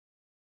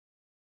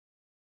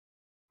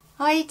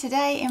Hi,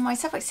 today in my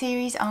Suffolk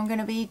series I'm going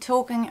to be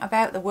talking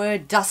about the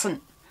word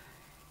Dussent.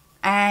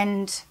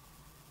 And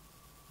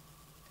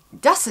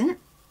Dussent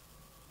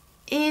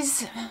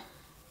is,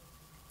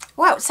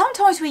 well,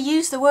 sometimes we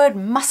use the word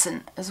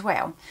mustn't as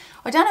well.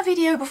 I've done a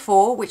video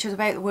before which was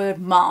about the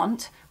word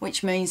mayn't,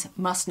 which means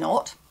must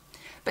not.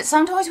 But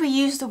sometimes we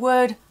use the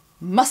word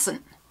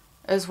mustn't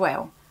as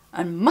well.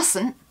 And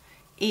mustn't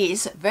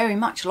is very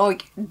much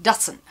like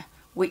Dussent,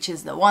 which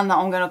is the one that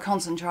I'm going to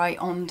concentrate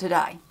on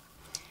today.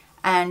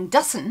 And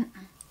Dussent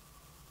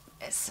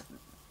is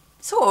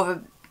sort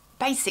of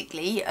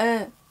basically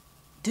a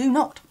do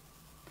not,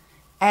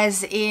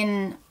 as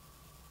in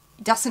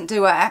doesn't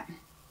do that.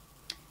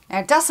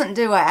 Now doesn't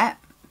do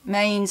that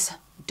means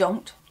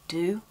don't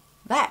do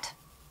that.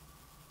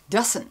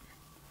 Dussent.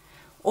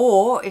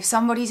 Or if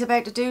somebody's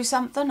about to do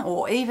something,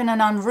 or even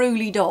an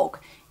unruly dog,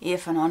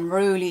 if an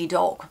unruly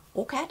dog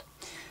or cat,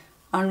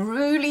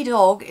 unruly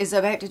dog is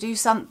about to do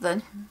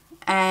something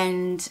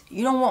and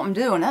you don't want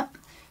them doing it,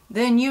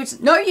 then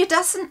no you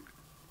doesn't,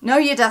 no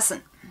you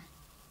doesn't.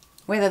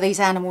 Whether these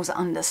animals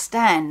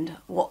understand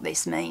what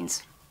this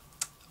means,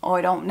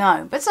 I don't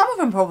know, but some of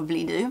them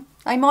probably do.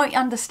 They might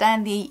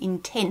understand the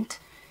intent,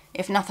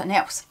 if nothing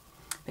else.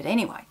 But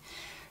anyway,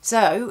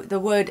 so the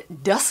word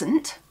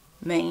Dussent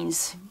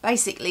means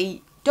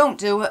basically don't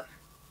do it,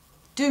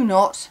 do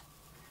not,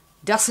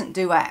 doesn't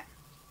do that,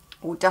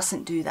 or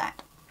doesn't do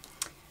that.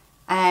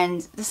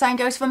 And the same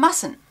goes for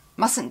mustn't.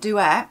 Mustn't do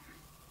that.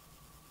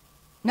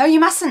 No,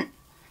 you mustn't.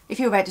 If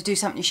you're about to do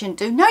something you shouldn't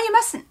do, no, you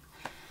mustn't.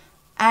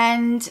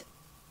 And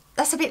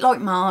that's a bit like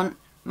mayn't.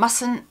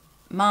 Mustn't,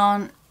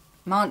 mayn't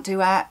do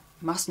that,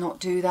 must not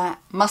do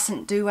that,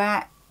 mustn't do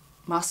that,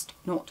 must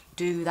not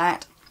do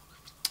that.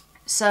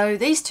 So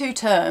these two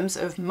terms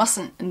of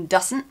mustn't and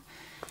doesn't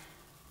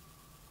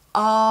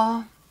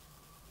are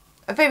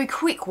a very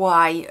quick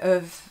way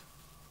of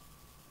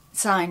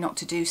saying not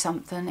to do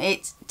something.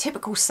 It's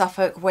typical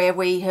Suffolk where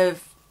we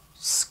have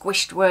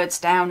squished words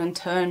down and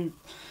turned,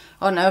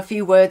 I don't know, a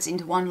few words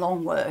into one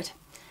long word.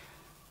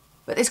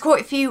 But there's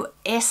quite a few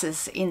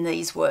S's in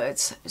these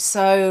words.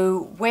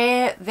 So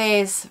where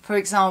there's, for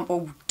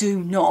example,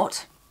 do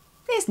not,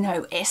 there's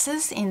no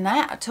S's in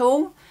that at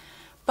all.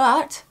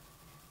 But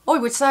I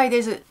would say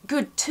there's a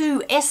good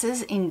 2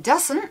 S's in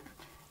doesn't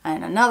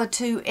and another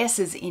 2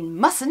 S's in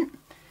mustn't.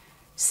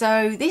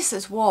 So this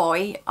is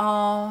why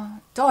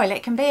our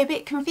dialect can be a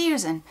bit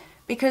confusing,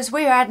 because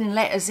we're adding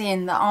letters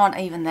in that aren't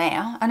even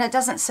there, and it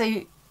doesn't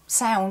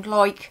sound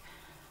like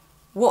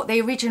what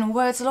the original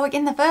words are like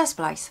in the first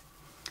place.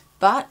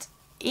 But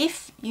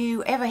if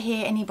you ever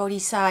hear anybody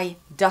say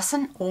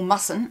doesn't or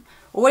mustn't,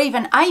 or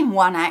even aim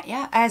one at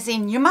you, as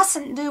in you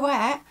mustn't do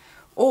that,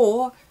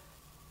 or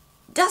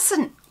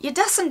doesn't, you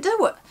doesn't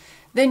do it,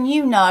 then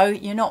you know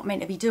you're not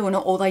meant to be doing it,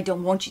 or they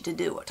don't want you to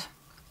do it.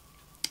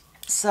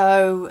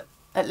 So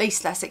at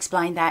least let's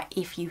explain that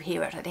if you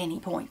hear it at any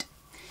point.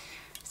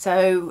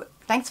 So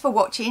thanks for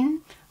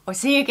watching. I'll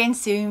see you again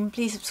soon.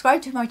 Please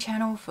subscribe to my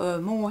channel for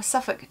more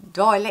Suffolk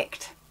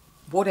dialect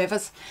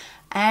whatevers,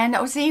 and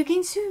I'll see you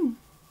again soon.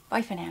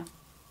 Bye for now.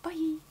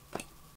 Bye.